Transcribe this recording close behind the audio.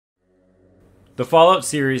The Fallout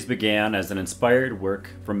series began as an inspired work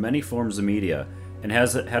from many forms of media and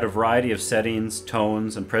has had a variety of settings,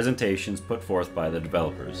 tones, and presentations put forth by the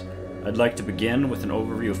developers. I'd like to begin with an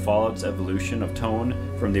overview of Fallout's evolution of tone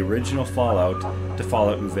from the original Fallout to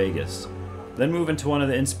Fallout New Vegas, then move into one of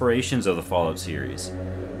the inspirations of the Fallout series,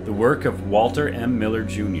 the work of Walter M. Miller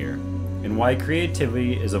Jr., and why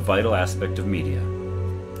creativity is a vital aspect of media.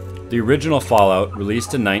 The original Fallout,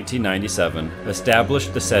 released in 1997,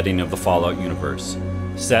 established the setting of the Fallout universe.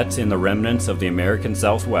 Set in the remnants of the American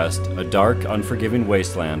Southwest, a dark, unforgiving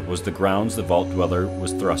wasteland was the grounds the Vault Dweller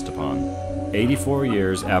was thrust upon, 84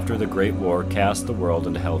 years after the Great War cast the world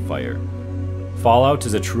into hellfire. Fallout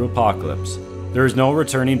is a true apocalypse. There is no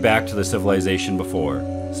returning back to the civilization before.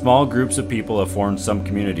 Small groups of people have formed some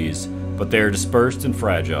communities, but they are dispersed and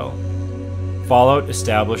fragile. Fallout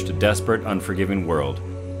established a desperate, unforgiving world,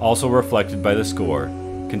 also reflected by the score,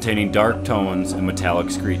 containing dark tones and metallic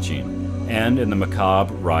screeching, and in the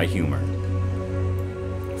macabre, wry humor.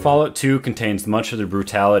 Fallout 2 contains much of the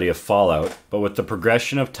brutality of Fallout, but with the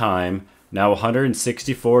progression of time, now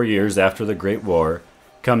 164 years after the Great War,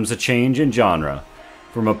 comes a change in genre,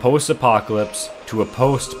 from a post-apocalypse to a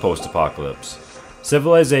post-post-apocalypse.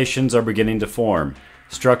 Civilizations are beginning to form,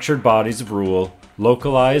 structured bodies of rule,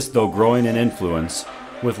 localized though growing in influence,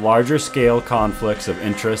 with larger scale conflicts of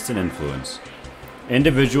interest and influence.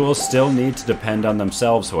 Individuals still need to depend on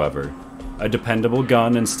themselves, however. A dependable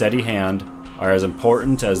gun and steady hand are as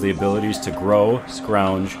important as the abilities to grow,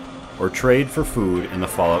 scrounge, or trade for food in the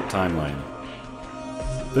Fallout timeline.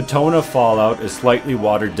 The tone of Fallout is slightly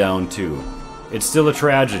watered down too. It's still a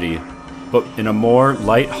tragedy, but in a more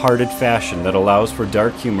light-hearted fashion that allows for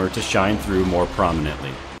dark humor to shine through more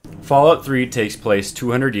prominently. Fallout 3 takes place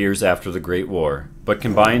 200 years after the Great War, but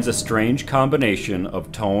combines a strange combination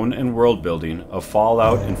of tone and world building of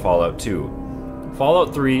Fallout and Fallout 2.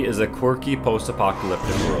 Fallout 3 is a quirky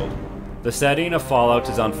post-apocalyptic world. The setting of Fallout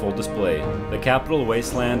is on full display. The capital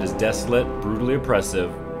wasteland is desolate, brutally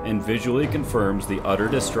oppressive, and visually confirms the utter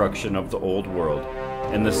destruction of the old world,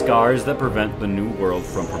 and the scars that prevent the new world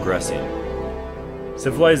from progressing.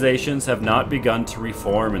 Civilizations have not begun to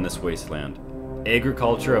reform in this wasteland.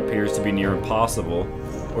 Agriculture appears to be near impossible,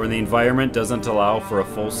 or the environment doesn't allow for a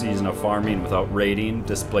full season of farming without raiding,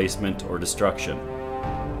 displacement, or destruction.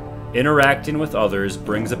 Interacting with others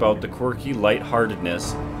brings about the quirky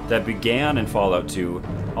lightheartedness that began in Fallout 2,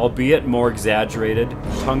 albeit more exaggerated,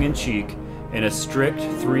 tongue-in-cheek, in a strict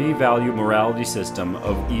three-value morality system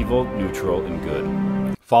of evil, neutral, and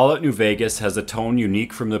good. Fallout New Vegas has a tone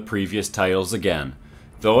unique from the previous titles again,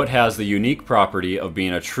 though it has the unique property of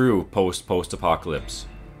being a true post-apocalypse.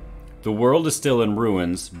 The world is still in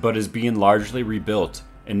ruins, but is being largely rebuilt,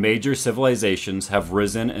 and major civilizations have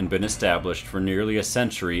risen and been established for nearly a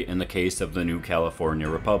century in the case of the New California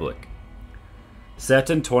Republic.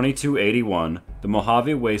 Set in 2281, the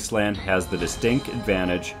Mojave Wasteland has the distinct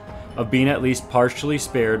advantage of being at least partially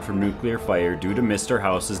spared from nuclear fire due to Mr.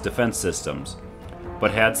 House's defense systems,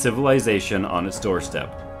 but had civilization on its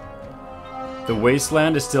doorstep. The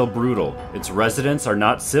wasteland is still brutal, its residents are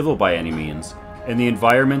not civil by any means, and the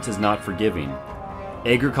environment is not forgiving.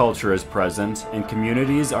 Agriculture is present, and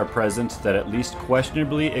communities are present that at least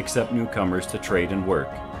questionably accept newcomers to trade and work.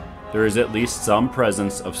 There is at least some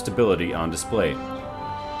presence of stability on display.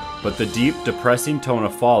 But the deep, depressing tone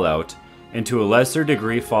of Fallout, and to a lesser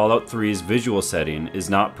degree Fallout 3's visual setting,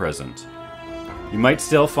 is not present. You might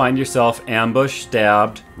still find yourself ambushed,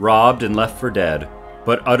 stabbed, robbed, and left for dead,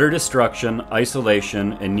 but utter destruction,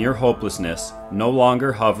 isolation, and near hopelessness no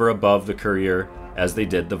longer hover above the courier as they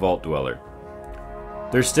did the Vault Dweller.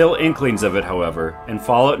 There's still inklings of it, however, and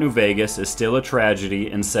Fallout New Vegas is still a tragedy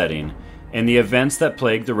in setting, and the events that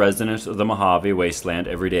plague the residents of the Mojave Wasteland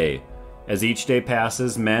every day. As each day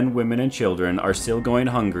passes, men, women, and children are still going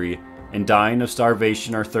hungry and dying of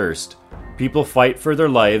starvation or thirst. People fight for their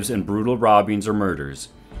lives in brutal robbings or murders,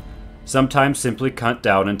 sometimes simply cut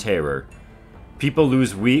down in terror. People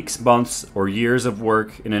lose weeks, months, or years of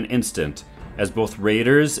work in an instant, as both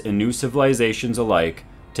raiders and new civilizations alike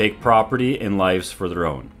take property and lives for their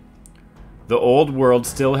own. The old world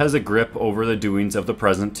still has a grip over the doings of the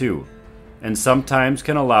present too, and sometimes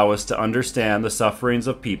can allow us to understand the sufferings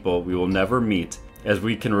of people we will never meet, as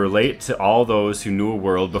we can relate to all those who knew a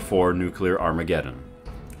world before nuclear Armageddon.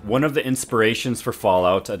 One of the inspirations for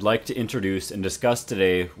Fallout I'd like to introduce and discuss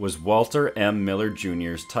today was Walter M. Miller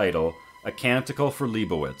Jr.'s title, A Canticle for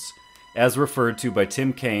Leibowitz, as referred to by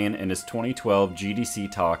Tim Kaine in his 2012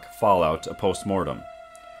 GDC talk, Fallout, A Postmortem.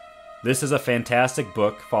 This is a fantastic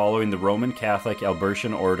book following the Roman Catholic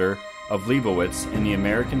Albertian Order of Leibowitz in the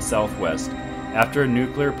American Southwest after a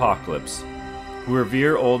nuclear apocalypse. who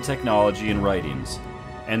revere old technology and writings,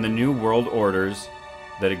 and the new world orders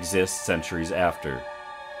that exist centuries after.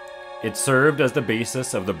 It served as the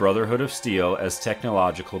basis of the Brotherhood of Steel as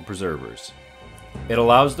technological preservers. It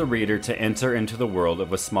allows the reader to enter into the world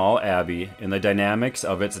of a small abbey and the dynamics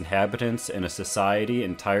of its inhabitants in a society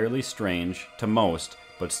entirely strange to most,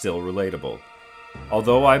 but still relatable.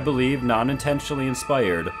 Although I believe non-intentionally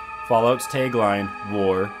inspired, Fallout's tagline,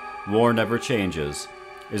 War never changes,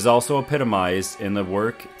 is also epitomized in the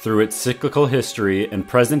work through its cyclical history and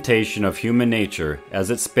presentation of human nature as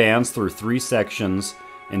it spans through 3 sections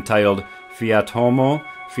entitled Fiat Homo,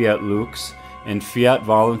 Fiat Lux, and Fiat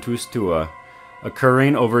Voluntas Tua,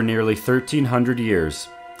 occurring over nearly 1,300 years,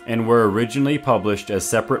 and were originally published as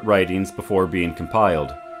separate writings before being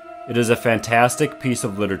compiled. It is a fantastic piece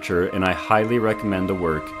of literature, and I highly recommend the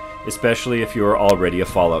work, especially if you are already a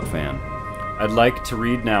Fallout fan. I'd like to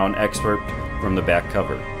read now an excerpt from the back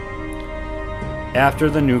cover. After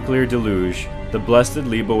the nuclear deluge, the blessed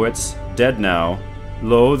Leibowitz, dead now,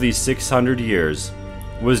 lo these 600 years,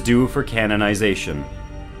 was due for canonization.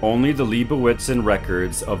 Only the Leibowitzian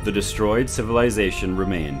records of the destroyed civilization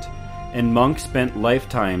remained, and monks spent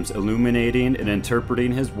lifetimes illuminating and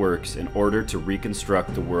interpreting his works in order to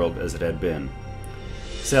reconstruct the world as it had been.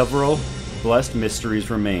 Several blessed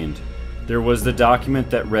mysteries remained. There was the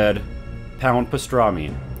document that read, "Pound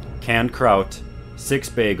pastrami, canned kraut, 6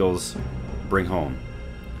 bagels, bring home."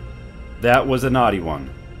 That was a naughty one,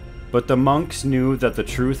 but the monks knew that the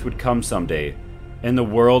truth would come someday, and the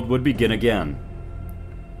world would begin again.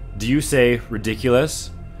 Do you say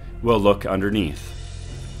ridiculous? Well, look underneath.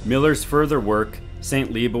 Miller's further work,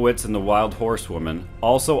 St. Leibowitz and the Wild Horsewoman,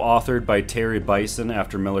 also authored by Terry Bison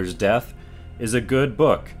after Miller's death, is a good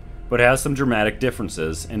book, but has some dramatic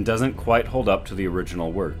differences and doesn't quite hold up to the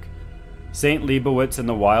original work. St. Leibowitz and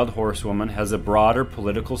the Wild Horsewoman has a broader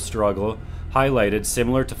political struggle highlighted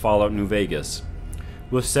similar to Fallout New Vegas,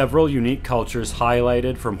 with several unique cultures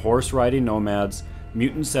highlighted from horse-riding nomads,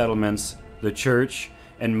 mutant settlements, the church,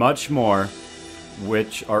 and much more,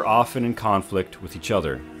 which are often in conflict with each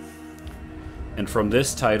other. And from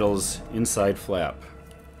this title's inside flap,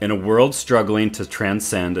 in a world struggling to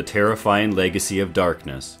transcend a terrifying legacy of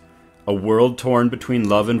darkness, a world torn between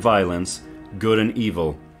love and violence, good and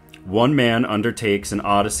evil, one man undertakes an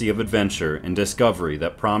odyssey of adventure and discovery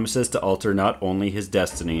that promises to alter not only his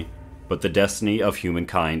destiny, but the destiny of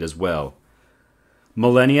humankind as well.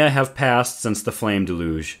 Millennia have passed since the flame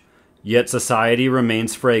deluge, yet society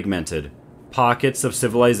remains fragmented, pockets of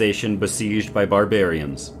civilization besieged by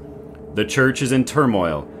barbarians. The church is in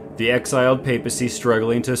turmoil, the exiled papacy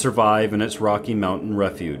struggling to survive in its Rocky Mountain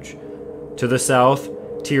refuge. To the south,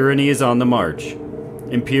 tyranny is on the march.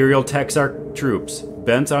 Imperial Texarch troops,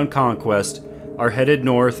 bent on conquest, are headed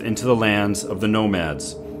north into the lands of the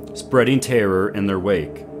nomads, spreading terror in their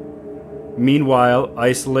wake. Meanwhile,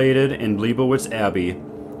 isolated in Leibowitz Abbey,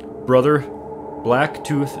 Brother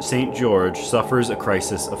Blacktooth St. George suffers a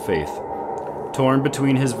crisis of faith. Torn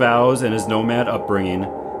between his vows and his nomad upbringing,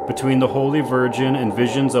 between the Holy Virgin and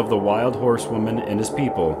visions of the Wild Horsewoman and his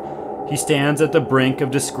people, he stands at the brink of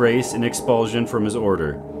disgrace and expulsion from his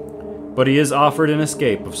order. But he is offered an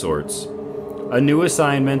escape of sorts. A new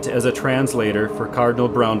assignment as a translator for Cardinal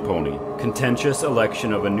Brownpony, contentious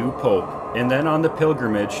election of a new pope, and then on the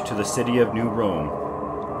pilgrimage to the city of New Rome.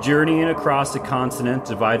 Journeying across a continent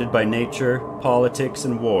divided by nature, politics,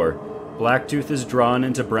 and war, Blacktooth is drawn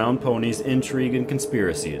into Brownpony's intrigue and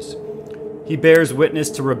conspiracies. He bears witness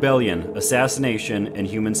to rebellion, assassination, and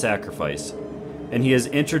human sacrifice, and he is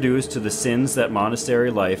introduced to the sins that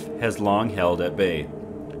monastery life has long held at bay.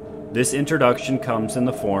 This introduction comes in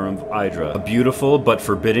the form of Idra, a beautiful but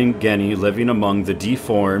forbidding Genny living among the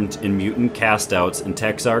deformed and mutant castouts in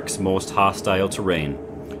Texarch's most hostile terrain.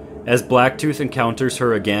 As Blacktooth encounters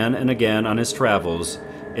her again and again on his travels,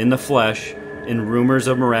 in the flesh, in rumors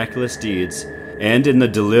of miraculous deeds, and in the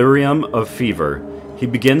delirium of fever, he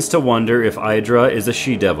begins to wonder if Idra is a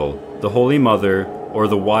she-devil, the Holy Mother, or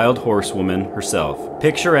the Wild Horsewoman herself.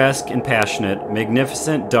 Picturesque and passionate,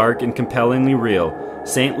 magnificent, dark, and compellingly real,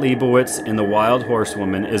 St. Leibowitz and the Wild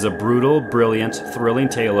Horsewoman is a brutal, brilliant, thrilling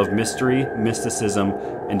tale of mystery, mysticism,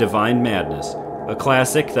 and divine madness, a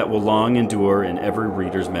classic that will long endure in every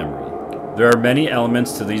reader's memory. There are many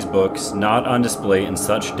elements to these books not on display in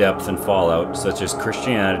such depth in Fallout, such as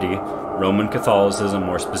Christianity, Roman Catholicism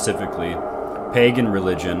more specifically, pagan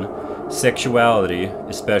religion, sexuality,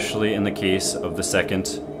 especially in the case of the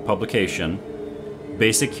second publication,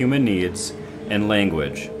 basic human needs, and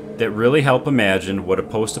language, that really help imagine what a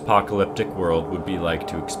post-apocalyptic world would be like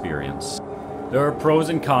to experience. There are pros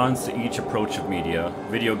and cons to each approach of media,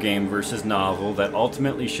 video game versus novel, that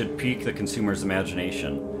ultimately should pique the consumer's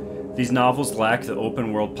imagination. These novels lack the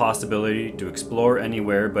open world possibility to explore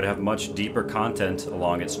anywhere but have much deeper content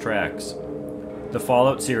along its tracks. The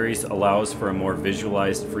Fallout series allows for a more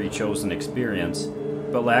visualized, free-chosen experience,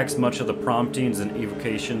 but lacks much of the promptings and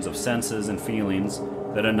evocations of senses and feelings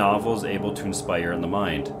that a novel is able to inspire in the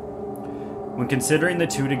mind. When considering the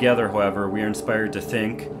two together, however, we are inspired to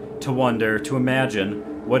think, to wonder, to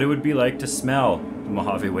imagine what it would be like to smell the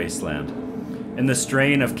Mojave Wasteland. And the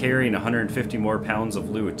strain of carrying 150 more pounds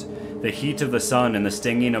of loot, the heat of the sun and the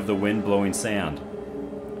stinging of the wind blowing sand.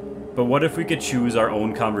 But what if we could choose our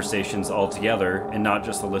own conversations altogether and not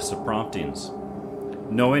just a list of promptings?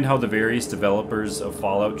 Knowing how the various developers of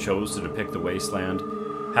Fallout chose to depict the wasteland,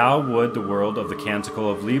 how would the world of the Canticle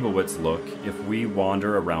of Leibowitz look if we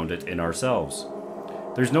wander around it in ourselves?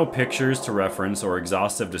 There's no pictures to reference or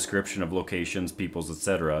exhaustive description of locations, peoples,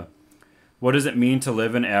 etc. What does it mean to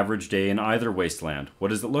live an average day in either wasteland? What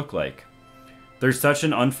does it look like? There's such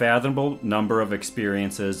an unfathomable number of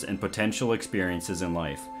experiences and potential experiences in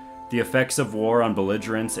life. The effects of war on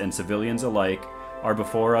belligerents and civilians alike are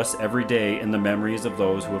before us every day in the memories of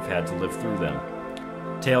those who have had to live through them.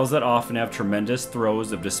 Tales that often have tremendous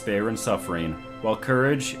throes of despair and suffering, while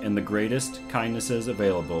courage and the greatest kindnesses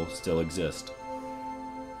available still exist.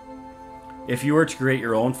 If you were to create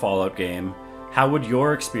your own Fallout game, how would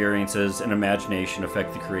your experiences and imagination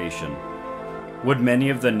affect the creation? Would many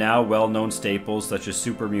of the now well-known staples such as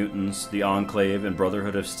super mutants, the Enclave, and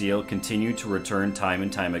Brotherhood of Steel continue to return time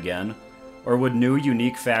and time again? Or would new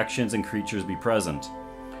unique factions and creatures be present?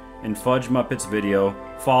 In Fudge Muppet's video,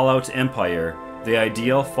 Fallout Empire, the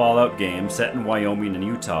ideal Fallout game set in Wyoming and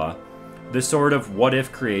Utah, this sort of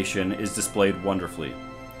what-if creation is displayed wonderfully.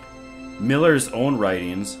 Miller's own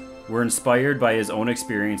writings were inspired by his own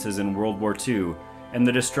experiences in World War II and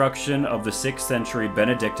the destruction of the 6th century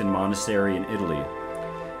Benedictine monastery in Italy.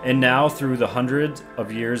 And now, through the hundreds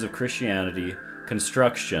of years of Christianity,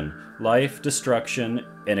 construction, life, destruction,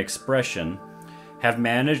 and expression have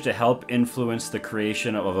managed to help influence the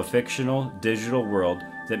creation of a fictional, digital world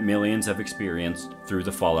that millions have experienced through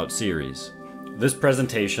the Fallout series. This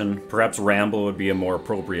presentation, perhaps ramble would be a more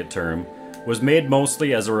appropriate term, was made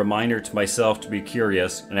mostly as a reminder to myself to be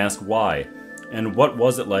curious and ask why, and what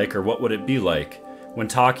was it like or what would it be like, when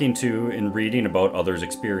talking to and reading about others'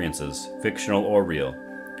 experiences, fictional or real.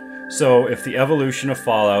 So, if the evolution of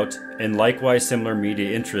Fallout and likewise similar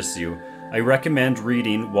media interests you, I recommend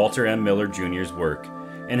reading Walter M. Miller Jr.'s work,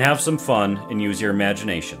 and have some fun and use your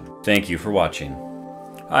imagination. Thank you for watching.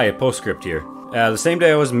 Hi, a postscript here. The same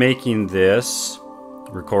day I was making this,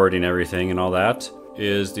 recording everything and all that,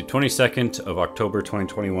 is the 22nd of October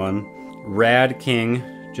 2021. Rad King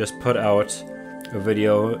just put out a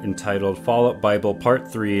video entitled Fallout Bible Part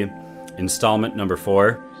 3, Installment Number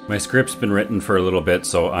 4. My script's been written for a little bit,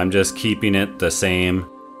 so I'm just keeping it the same.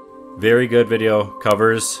 Very good video,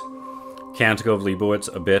 covers Canticle of Leibowitz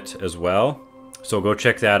a bit as well. So go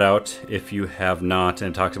check that out if you have not,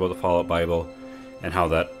 and it talks about the Fallout Bible and how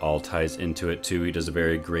that all ties into it too. He does a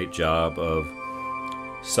very great job of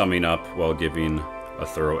summing up while giving a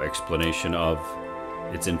thorough explanation of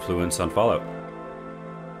its influence on Fallout.